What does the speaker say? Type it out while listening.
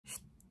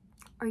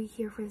Are you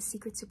here for the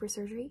secret super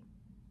surgery?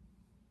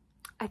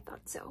 I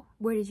thought so.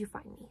 Where did you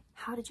find me?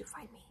 How did you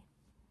find me?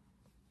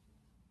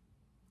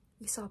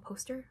 You saw a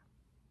poster?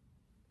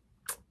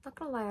 Not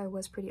gonna lie, I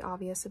was pretty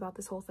obvious about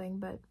this whole thing,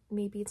 but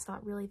maybe it's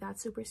not really that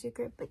super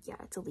secret, but yeah,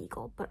 it's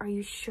illegal. But are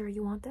you sure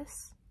you want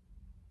this?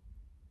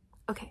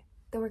 Okay,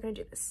 then we're gonna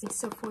do this.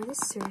 So for this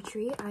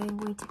surgery, I am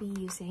going to be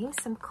using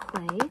some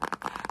clay.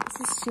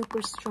 This is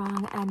super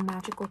strong and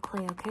magical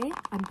clay, okay?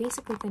 I'm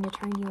basically going to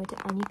turn you into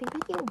anything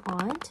that you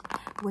want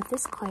with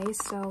this clay,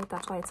 so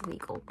that's why it's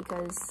legal,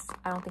 because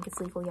I don't think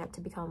it's legal yet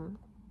to become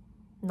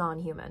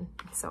non-human.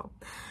 So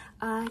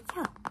yeah,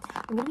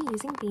 I'm gonna be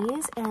using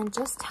these, and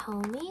just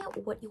tell me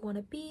what you want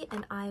to be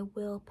and I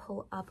will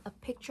pull up a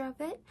picture of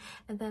it,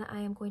 and then I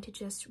am going to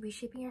just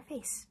reshaping your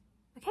face.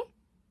 Okay?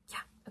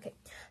 Yeah. Okay,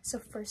 so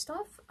first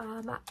off,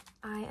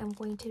 I am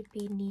going to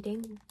be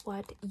needing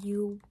what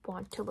you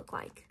want to look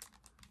like.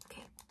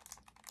 Okay.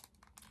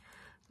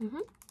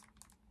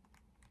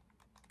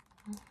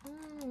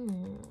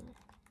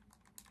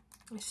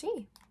 I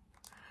see.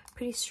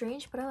 Pretty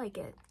strange, but I like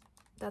it.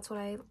 That's what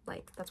I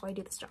like. That's why I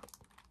do this job.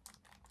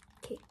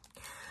 Okay,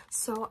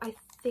 so I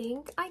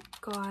think I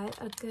got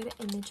a good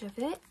image of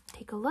it.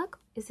 Take a look.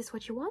 Is this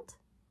what you want?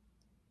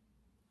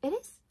 It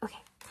is? Okay.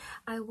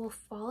 I will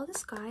follow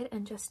this guide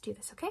and just do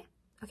this, okay?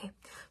 Okay,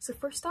 so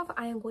first off,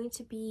 I am going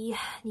to be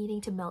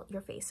needing to melt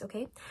your face,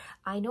 okay?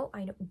 I know.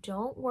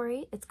 Don't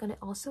worry. It's going to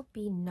also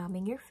be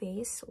numbing your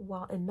face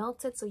while it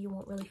melts it, so you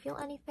won't really feel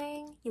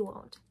anything. You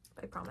won't,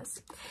 I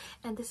promise.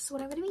 And this is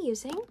what I'm going to be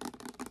using.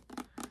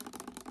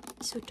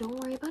 So don't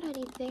worry about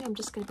anything. I'm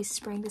just going to be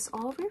spraying this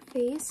all over your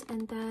face,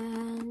 and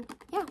then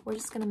yeah, we're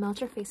just going to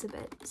melt your face a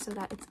bit so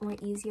that it's more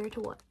easier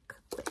to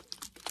work with.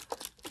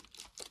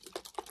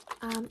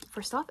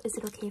 First off, is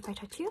it okay if I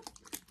touch you?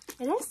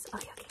 It is?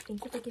 Okay, okay.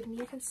 Thank you for giving me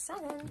your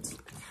consent.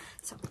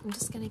 So I'm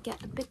just going to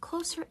get a bit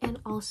closer, and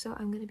also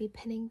I'm going to be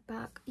pinning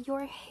back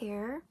your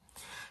hair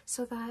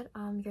so that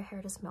your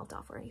hair doesn't melt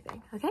off or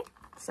anything. Okay?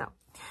 So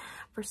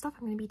first off,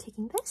 I'm going to be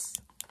taking this.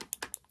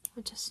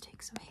 We'll just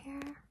take some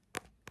hair.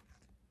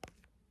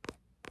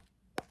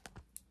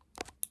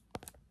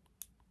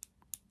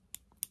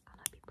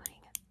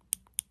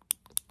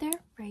 There,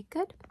 very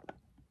good.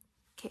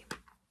 Okay,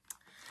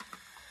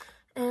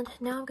 and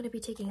now I'm going to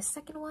be taking a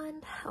second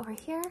one over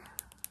here,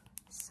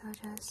 so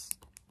just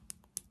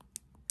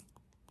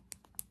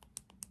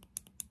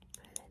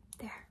put it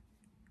there.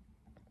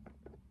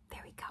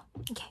 There we go.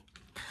 Okay,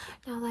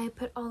 now that I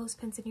put all those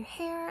pins in your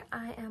hair,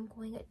 I am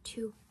going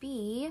to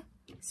be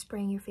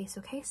spraying your face.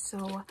 Okay,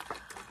 so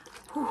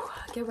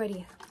get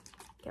ready,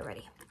 get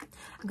ready.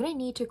 I'm gonna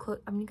need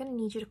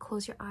you to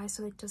close your eyes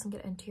so it doesn't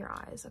get into your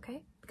eyes,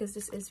 okay? Because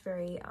this is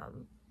very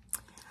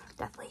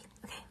deathly.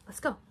 Okay, let's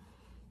go.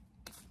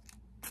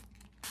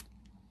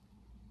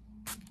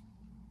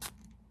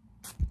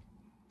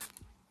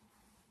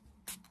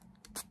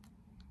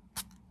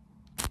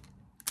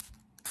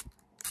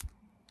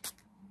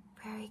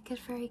 Very good,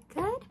 very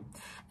good.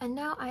 And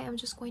now I am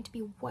just going to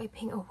be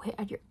wiping away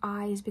at your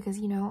eyes because,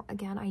 you know,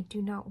 again, I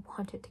do not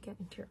want it to get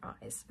into your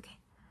eyes. Okay.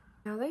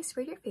 Now that I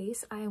sprayed your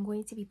face, I am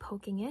going to be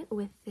poking it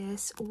with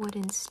this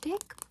wooden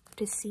stick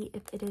to see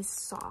if it is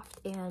soft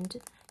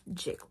and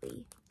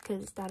jiggly,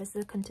 because that is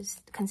the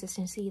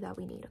consistency that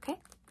we need, okay?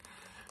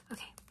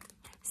 Okay,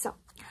 so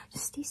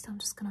just stay still. I'm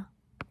just gonna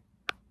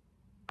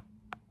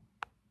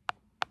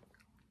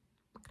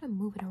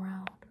move it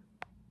around,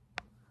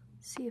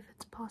 see if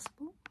it's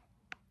possible.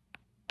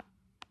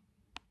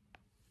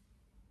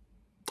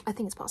 I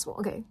think it's possible.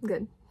 Okay,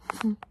 good.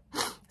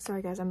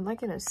 Sorry guys, I'm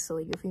like in a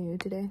silly goofy mood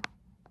today.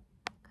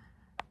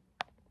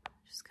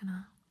 Just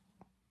gonna...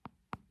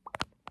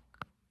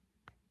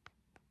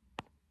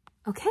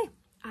 Okay,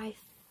 I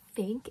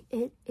think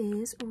it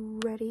is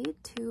ready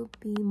to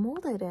be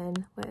molded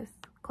in with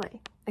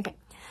clay. Okay,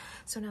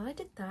 so now I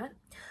did that,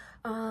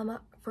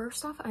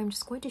 first off, I'm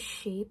just going to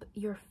shape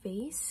your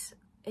face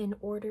in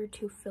order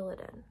to fill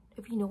it in,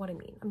 if you know what I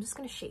mean. I'm just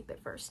going to shape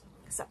it first.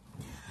 So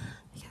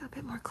get a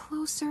bit more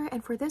closer,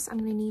 and for this I'm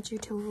going to need you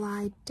to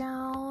lie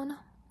down.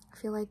 I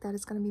feel like that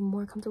is going to be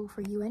more comfortable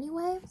for you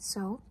anyway,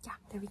 so yeah,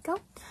 there we go.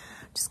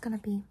 Just going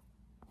to be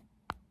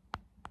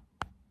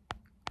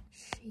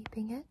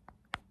shaping it,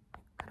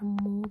 kind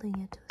of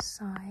molding it to the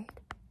side.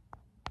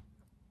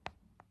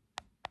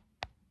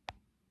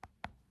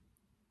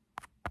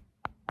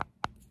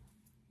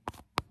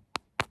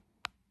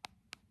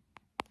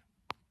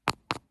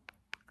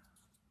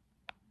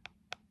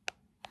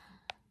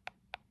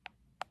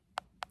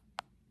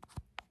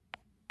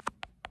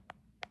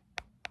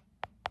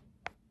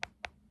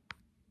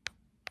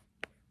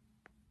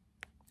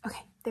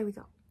 Okay, there we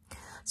go.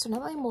 So now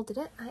that I molded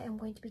it, I am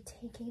going to be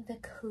taking the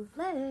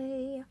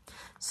clay.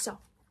 So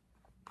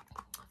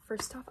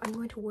first off, I'm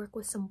going to work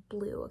with some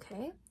blue,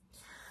 okay?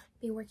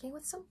 Be working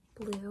with some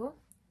blue,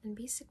 and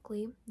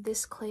basically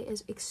this clay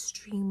is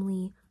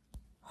extremely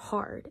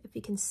hard, if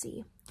you can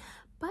see,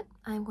 but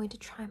I'm going to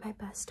try my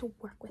best to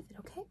work with it,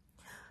 okay?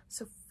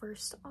 So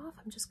first off,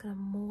 I'm just gonna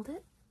mold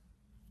it.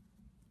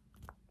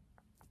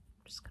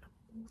 I'm just gonna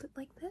mold it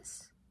like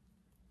this.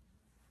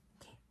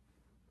 Okay.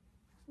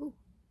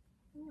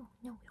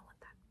 No, we don't want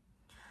that.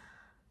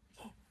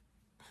 Okay.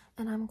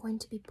 And I'm going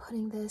to be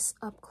putting this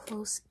up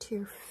close to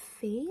your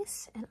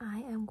face, and I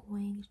am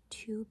going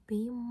to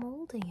be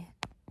molding it.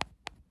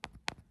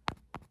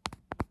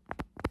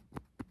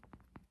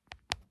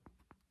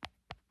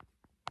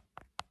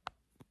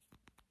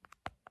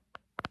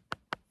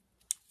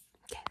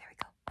 Okay, there we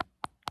go.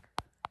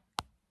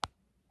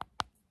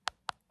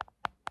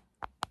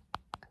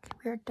 Okay,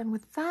 we're done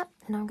with that,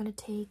 and I'm going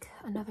to take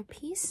another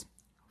piece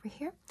over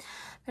here.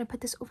 I'm going to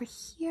put this over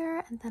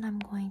here, and then I'm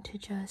going to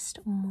just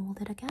mold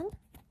it again.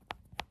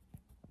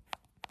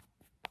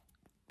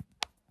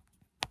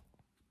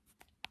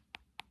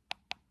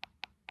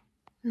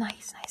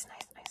 Nice, nice,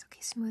 nice, nice. Okay,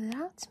 smooth it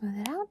out, smooth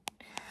it out.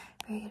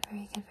 Very good,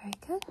 very good, very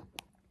good.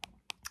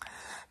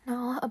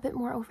 Now a bit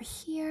more over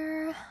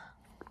here.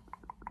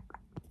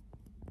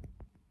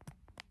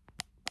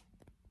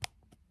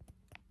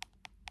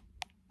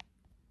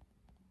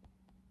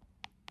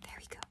 There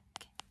we go.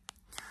 Okay.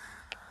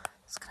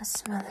 Just gonna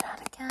smooth it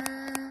out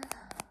again.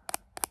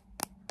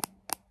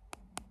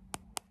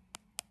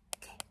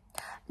 Okay.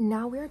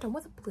 Now we're done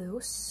with the blue,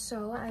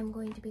 so I'm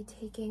going to be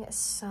taking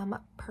some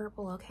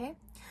purple, okay?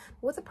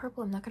 With the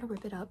purple, I'm not going to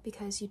rip it up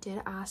because you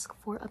did ask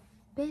for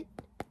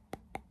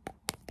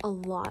a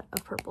lot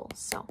of purple.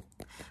 So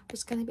I'm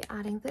just going to be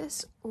adding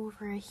this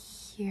over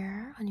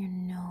here on your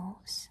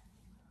nose.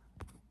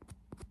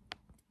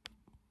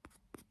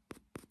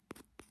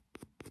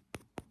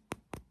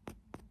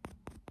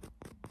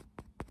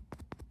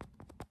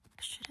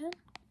 Push it in.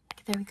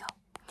 Okay, there we go.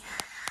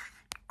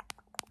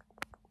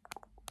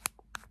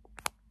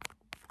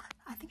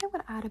 I think I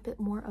would add a bit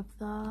more of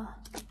the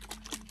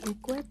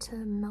liquid to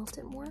melt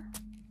it more.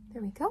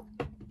 There we go.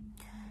 I'm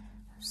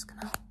just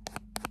gonna...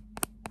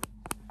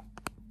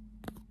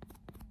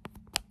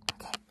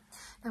 Okay.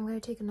 I'm gonna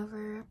take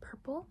another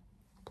purple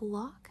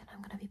block and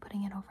I'm gonna be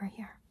putting it over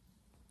here.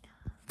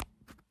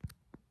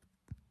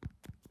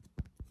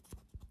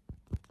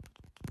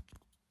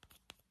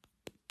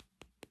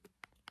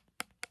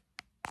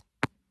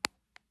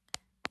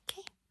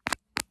 Okay.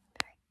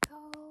 There we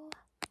go.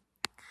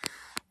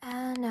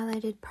 And now that I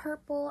did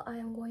purple, I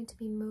am going to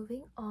be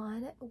moving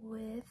on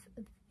with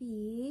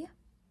the,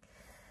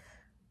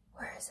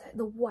 where is it?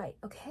 The white.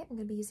 Okay, I'm going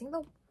to be using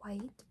the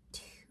white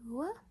to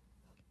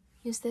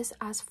use this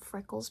as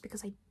freckles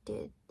because I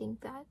did think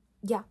that,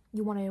 yeah,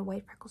 you wanted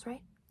white freckles,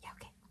 right? Yeah,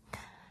 okay.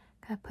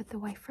 Gonna put the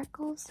white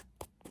freckles.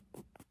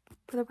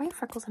 For the white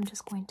freckles, I'm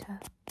just going to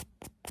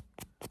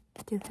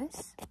do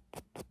this.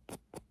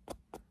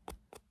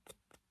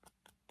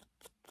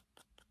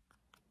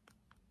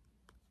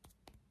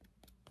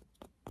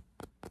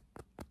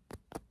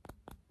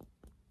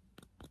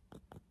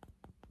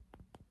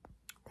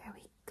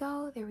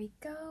 Go, there we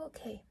go.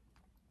 Okay,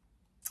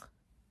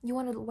 you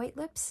wanted white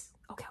lips?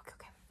 Okay, okay,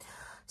 okay.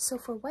 So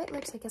for white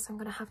lips, I guess I'm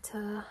gonna have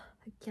to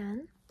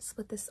again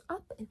split this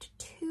up into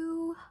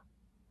two,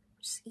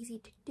 which is easy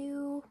to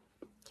do.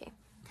 Okay,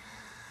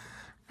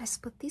 I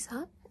split these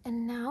up,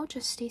 and now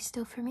just stay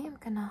still for me. I'm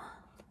gonna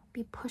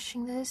be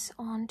pushing this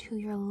onto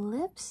your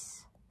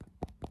lips.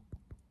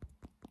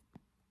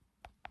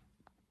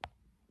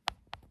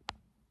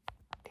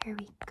 There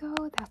we go.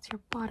 That's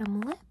your bottom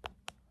lip.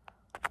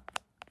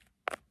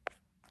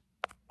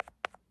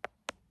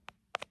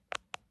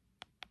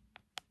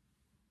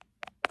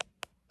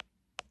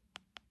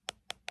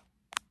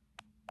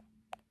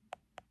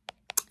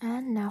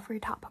 And now for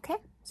your top, okay?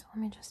 So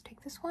let me just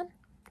take this one.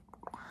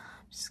 I'm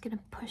just gonna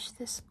push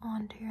this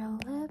onto your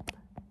lip.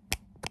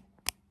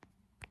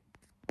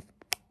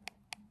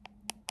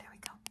 There we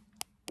go.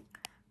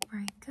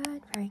 Very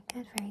good, very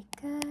good, very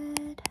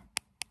good.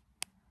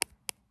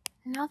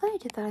 Now that I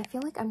did that, I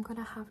feel like I'm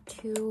gonna have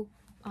to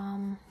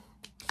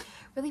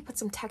really put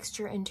some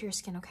texture into your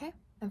skin, okay?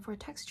 And for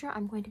texture,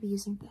 I'm going to be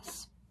using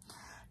this.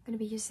 I'm gonna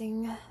be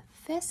using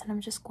this, and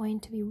I'm just going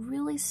to be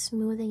really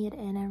smoothing it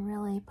in and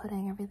really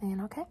putting everything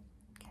in, okay?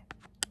 Okay.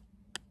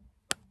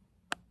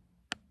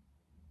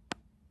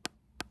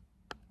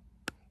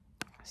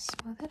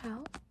 Smooth it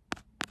out.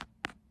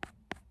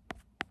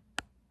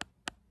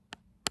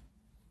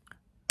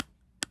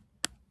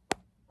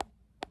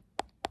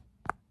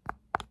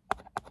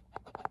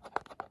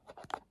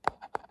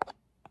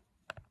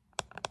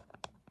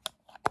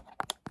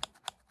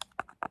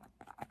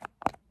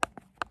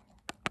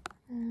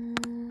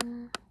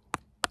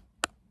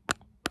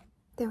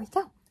 There we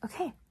go.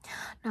 Okay,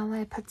 now that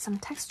I put some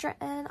texture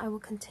in, I will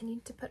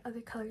continue to put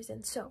other colors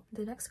in. So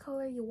the next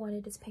color you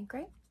wanted is pink,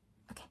 right?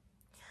 Okay.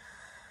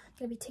 I'm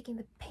going to be taking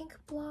the pink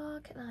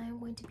block and I'm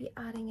going to be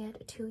adding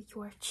it to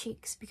your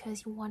cheeks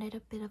because you wanted a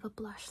bit of a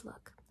blush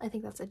look. I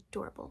think that's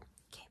adorable.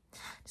 Okay,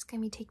 just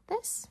going to take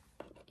this,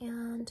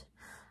 and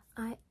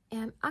I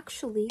am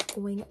actually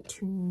going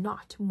to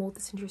not mold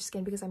this into your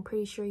skin because I'm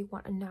pretty sure you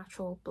want a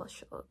natural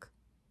blush look.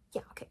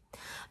 Yeah, okay.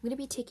 I'm going to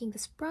be taking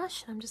this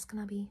brush and I'm just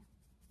going to be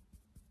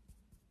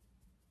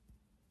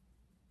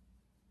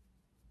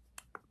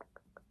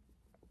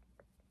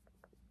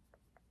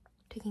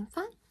taking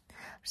that.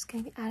 I'm just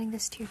going to be adding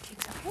this to your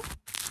cheeks, okay? Okay,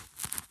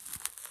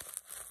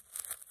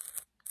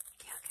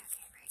 okay,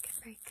 okay, very good.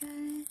 Very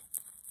good.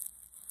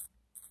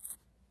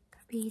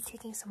 Gonna be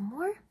taking some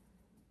more.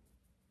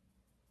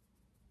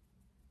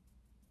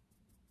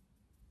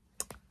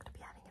 Gonna be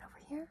adding it over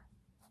here.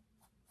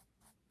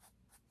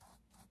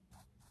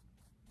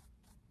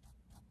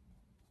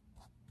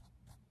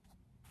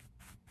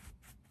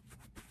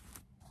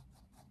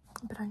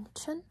 A bit on your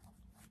chin.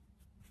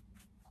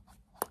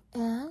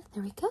 And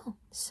there we go.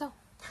 So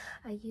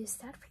I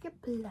used that for your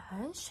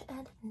blush,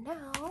 and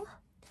now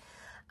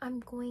I'm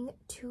going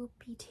to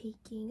be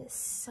taking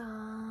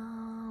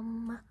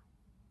some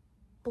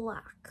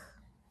black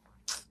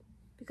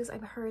because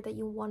I've heard that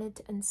you wanted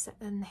to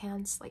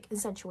enhance, like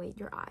accentuate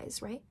your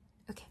eyes, right?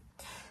 Okay,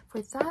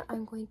 for that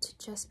I'm going to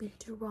just be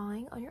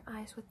drawing on your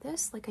eyes with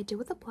this like I did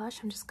with the blush.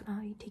 I'm just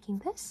gonna be taking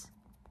this.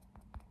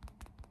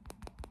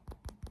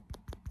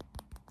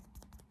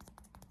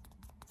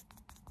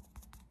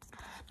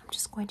 I'm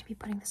just going to be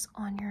putting this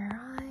on your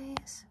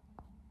eyes.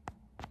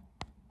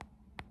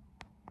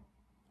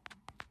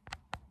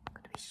 I'm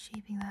going to be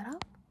shaping that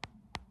up.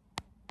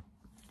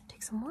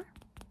 Take some more.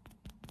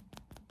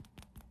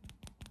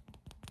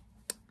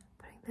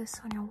 Putting this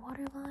on your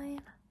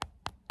waterline.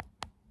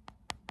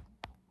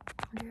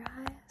 Under your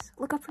eyes.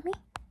 Look up for me.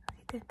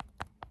 Okay, good.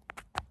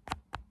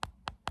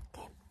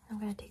 Okay, I'm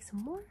going to take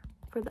some more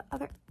for the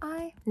other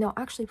eye. No,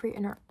 actually for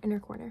your inner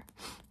corner.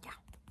 Yeah.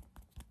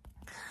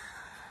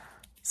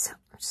 So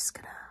I'm just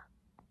gonna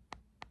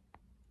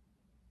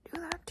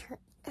do that to your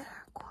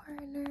inner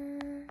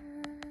corner.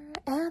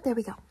 And there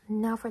we go.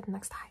 Now for the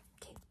next eye.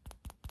 Okay.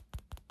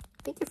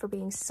 Thank you for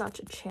being such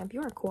a champ.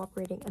 You are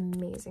cooperating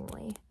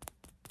amazingly.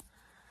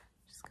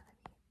 Just gonna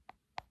be...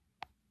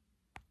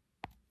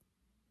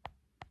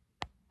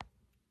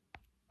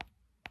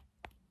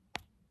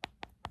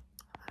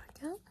 There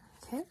we go.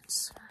 Okay,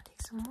 just gonna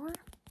take some more.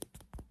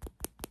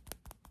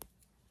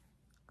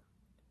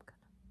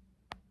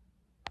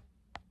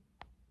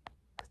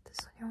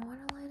 Your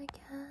waterline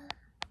again.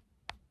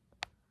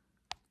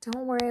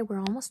 Don't worry, we're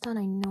almost done.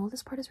 I know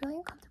this part is really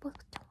uncomfortable,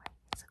 but don't worry,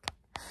 it's okay.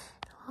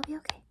 It'll all be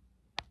okay.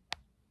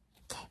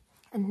 Okay,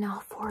 and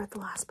now for the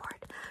last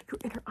part, your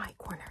inner eye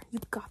corner. You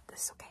got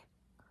this, okay?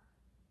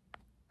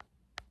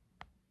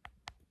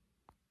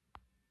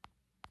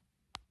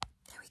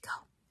 There we go.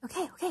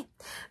 Okay,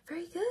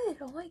 very good.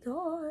 Oh my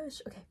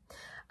gosh. Okay,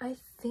 I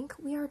think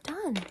we are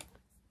done.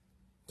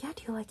 Yeah,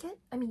 do you like it?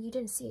 I mean, you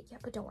didn't see it yet,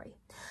 but don't worry.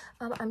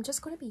 I'm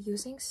just going to be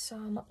using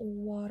some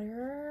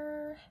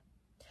water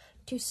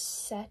to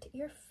set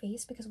your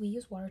face because we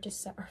use water to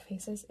set our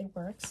faces. It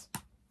works.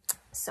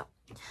 So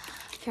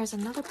here's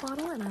another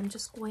bottle, and I'm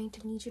just going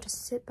to need you to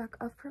sit back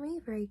up for me.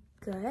 Very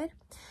good.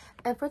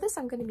 And for this,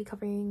 I'm going to be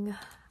covering...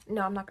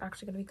 No, I'm not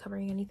actually going to be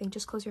covering anything.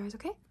 Just close your eyes,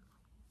 okay?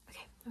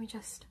 Okay, let me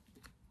just...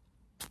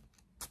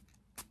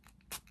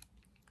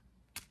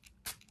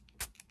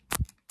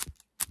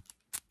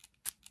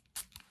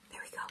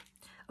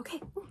 Okay,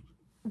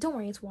 don't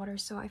worry, it's water,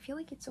 so I feel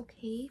like it's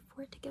okay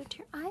for it to get into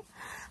your eye.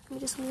 Let me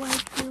just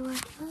wipe you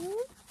again.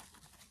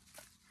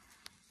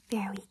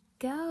 There we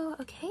go.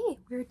 Okay,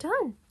 we're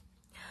done.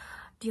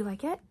 Do you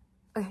like it?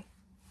 Okay,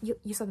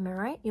 you saw the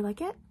mirror, right? You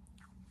like it?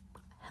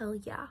 Hell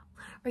yeah.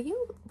 Are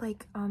you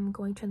like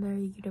going to another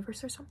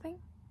universe or something?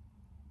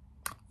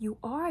 You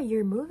are.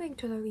 You're moving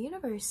to another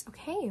universe.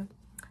 Okay,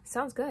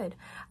 sounds good.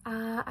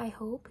 I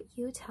hope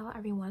you tell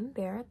everyone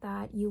there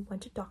that you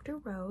went to Dr.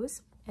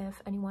 Rose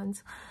if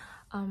anyone's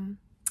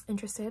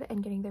interested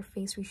in getting their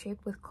face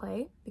reshaped with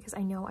clay, because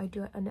I know I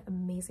do an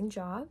amazing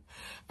job.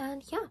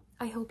 And yeah,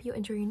 I hope you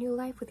enjoy your new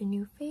life with your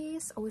new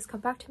face. Always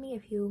come back to me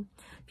if you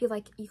feel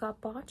like you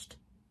got botched.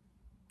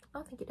 I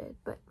don't think you did,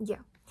 but yeah,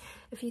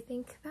 if you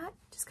think that,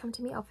 just come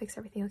to me. I'll fix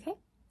everything.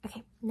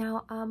 Okay,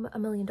 now $1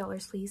 million,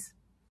 please.